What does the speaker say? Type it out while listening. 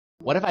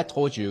What if I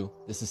told you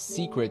there's a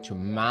secret to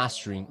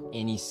mastering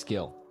any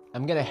skill?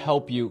 I'm gonna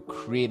help you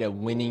create a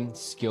winning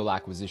skill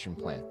acquisition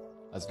plan.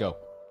 Let's go.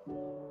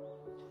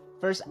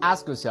 First,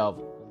 ask yourself,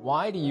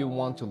 why do you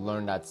want to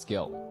learn that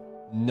skill?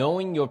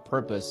 Knowing your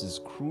purpose is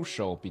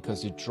crucial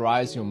because it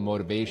drives your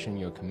motivation,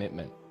 your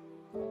commitment.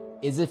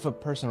 Is it for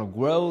personal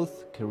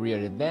growth, career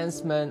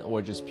advancement,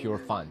 or just pure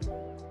fun?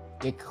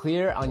 Get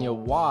clear on your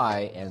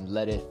why and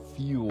let it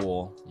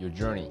fuel your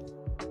journey.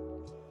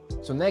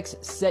 So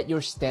next, set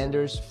your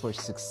standards for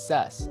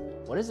success.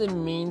 What does it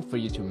mean for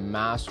you to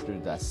master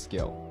that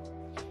skill?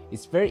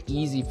 It's very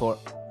easy for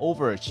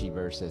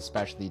overachievers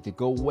especially to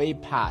go way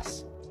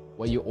past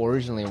what you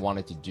originally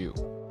wanted to do.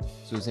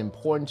 So it's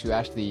important to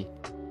actually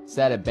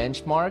set a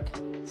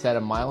benchmark, set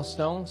a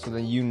milestone, so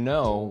that you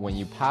know when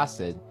you pass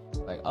it,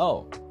 like,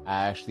 oh,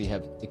 I actually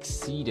have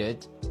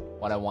exceeded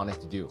what I wanted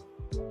to do.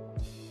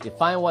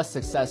 Define what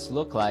success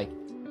looks like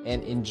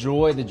and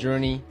enjoy the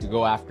journey to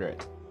go after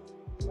it.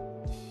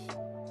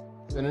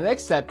 So the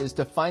next step is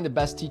to find the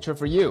best teacher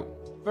for you.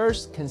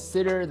 First,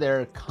 consider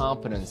their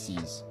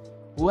competencies.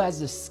 Who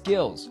has the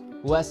skills?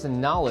 Who has the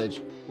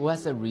knowledge? Who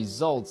has the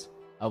results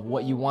of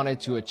what you wanted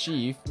to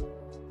achieve?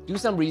 Do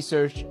some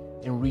research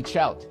and reach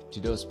out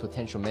to those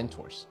potential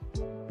mentors.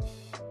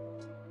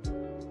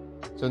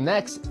 So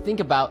next, think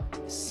about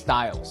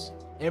styles.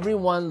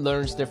 Everyone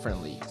learns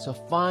differently, so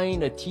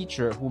find a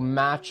teacher who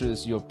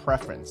matches your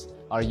preference.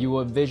 Are you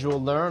a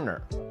visual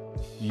learner?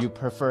 Do you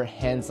prefer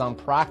hands-on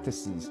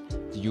practices?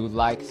 Do you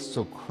like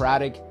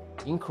Socratic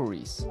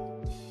inquiries?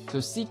 So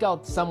seek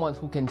out someone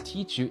who can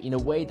teach you in a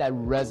way that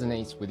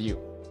resonates with you.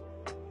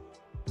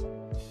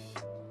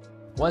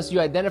 Once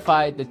you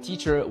identify the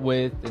teacher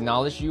with the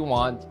knowledge you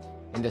want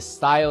and the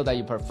style that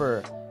you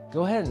prefer,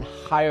 go ahead and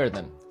hire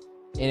them.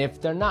 And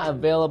if they're not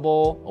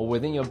available or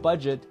within your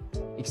budget,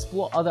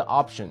 explore other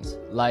options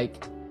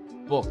like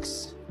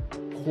books,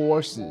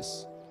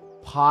 courses,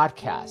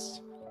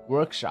 podcasts,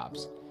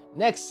 workshops.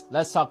 Next,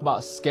 let's talk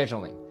about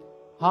scheduling.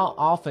 How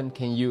often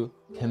can you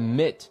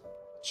commit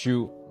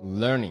to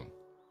learning?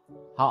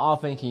 How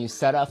often can you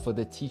set up for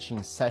the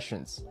teaching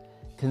sessions?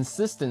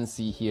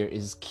 Consistency here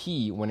is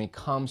key when it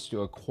comes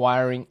to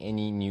acquiring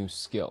any new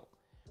skill.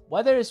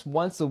 Whether it's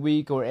once a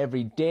week or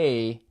every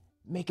day,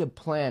 make a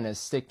plan and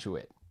stick to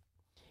it.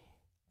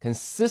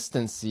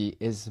 Consistency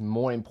is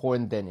more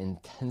important than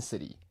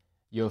intensity.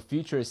 Your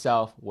future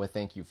self will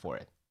thank you for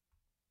it.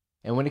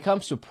 And when it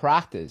comes to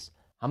practice,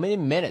 how many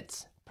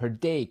minutes per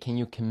day can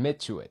you commit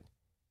to it?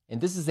 And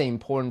this is the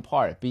important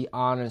part. Be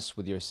honest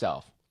with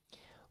yourself.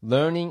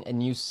 Learning a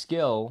new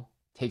skill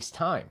takes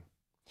time,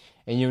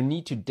 and you'll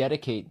need to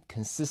dedicate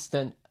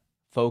consistent,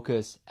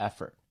 focused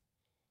effort.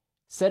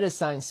 Set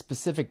aside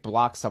specific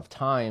blocks of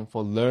time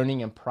for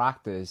learning and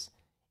practice,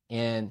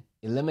 and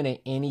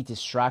eliminate any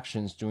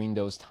distractions during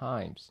those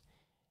times.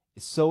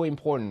 It's so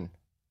important.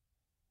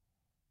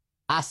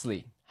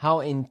 Lastly,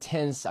 how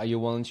intense are you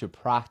willing to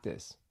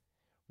practice?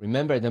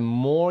 Remember, the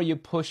more you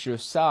push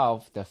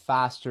yourself, the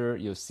faster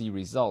you'll see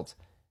results.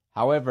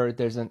 However,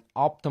 there's an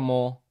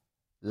optimal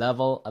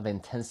level of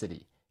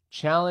intensity.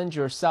 Challenge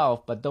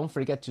yourself, but don't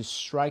forget to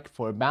strike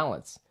for a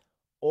balance.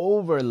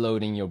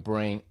 Overloading your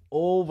brain,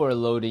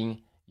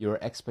 overloading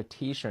your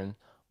expectation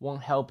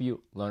won't help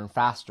you learn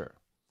faster.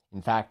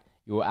 In fact,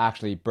 it will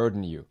actually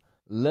burden you.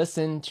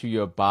 Listen to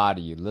your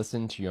body,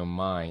 listen to your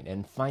mind,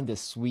 and find the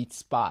sweet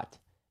spot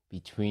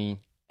between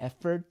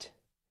effort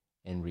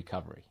and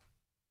recovery.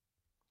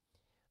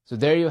 So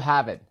there you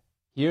have it.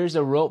 Here's a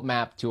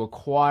roadmap to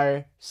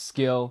acquire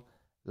skill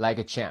like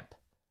a champ.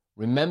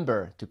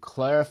 Remember to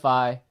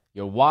clarify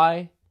your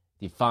why,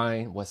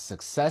 define what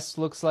success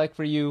looks like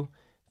for you,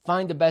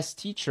 find the best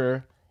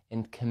teacher,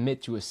 and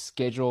commit to a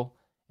schedule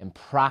and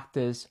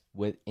practice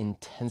with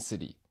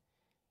intensity.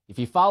 If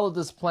you follow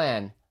this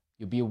plan,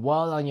 you'll be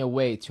well on your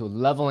way to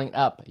leveling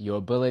up your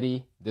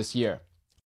ability this year.